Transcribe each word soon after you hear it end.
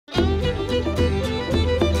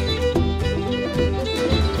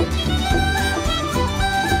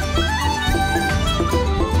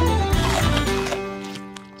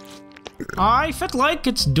Aye, fit like,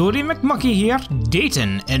 it's dodiemcmuckie here,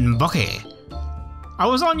 dating in Buckie. I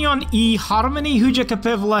was on yon harmony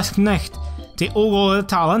hoedjekapив last night to ogle the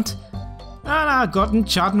talent, and I got in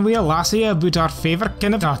chatting with a lassie about our favourite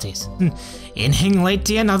kind of parties. Een hing led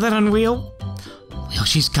to another and well,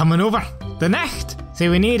 she's coming over. The night, so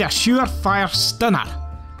we need a surefire stunner.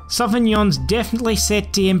 Something yon's definitely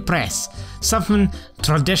set to impress. Something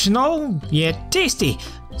traditional, yet tasty.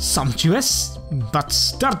 Sumptuous, but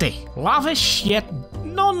sturdy. Lavish, yet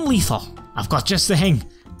non-lethal. I've got just the thing.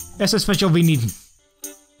 This is what you'll be needing.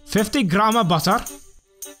 50 gram of butter.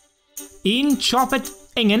 1 chopped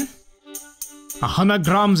ingen. 100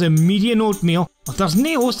 grams of medium oatmeal. If there's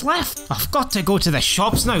no oats left, I've got to go to the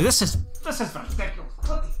shops now. This is ridiculous.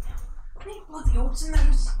 Bloody hell. Bloody oats in the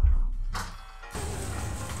house.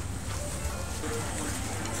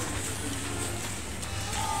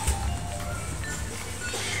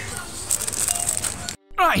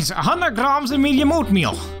 Right, 100 grams of medium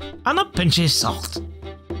oatmeal and a pinch of salt.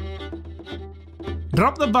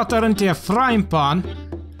 Drop the butter into a frying pan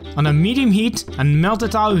on a medium heat and melt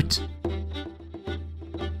it out.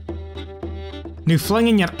 Now fling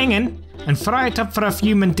in your ingen and fry it up for a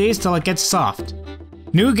few minutes till it gets soft.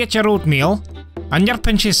 Now get your oatmeal and your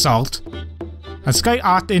pinch of salt and sky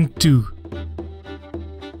it in too.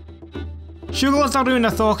 Sugar it around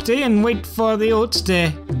a thoughty and wait for the oats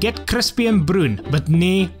to get crispy and brown, but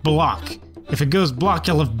nae black. If it goes black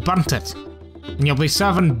you'll have burnt it, and you'll be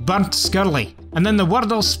serving burnt skirlie. And then the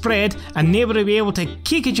word'll spread and nobody will be able to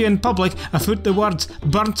kick at you in public without the words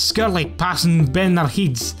burnt skirlie passing ben their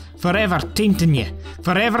heads, forever tainting you,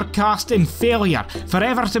 forever cast in failure,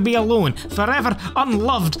 forever to be alone, forever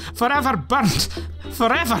unloved, forever burnt,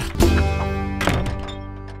 forever.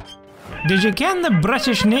 Did you ken the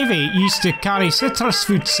British Navy used to carry citrus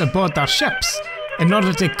fruits aboard their ships in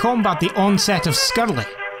order to combat the onset of skirlie?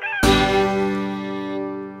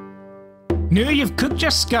 Now you've cooked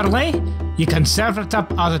your skirlie, you can serve it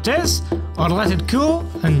up as it is, or let it cool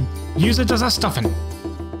and use it as a stuffing.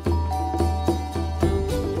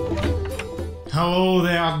 Hello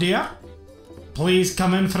there, dear. Please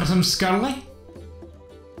come in for some skirlie.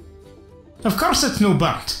 Of course it's no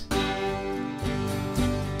burnt.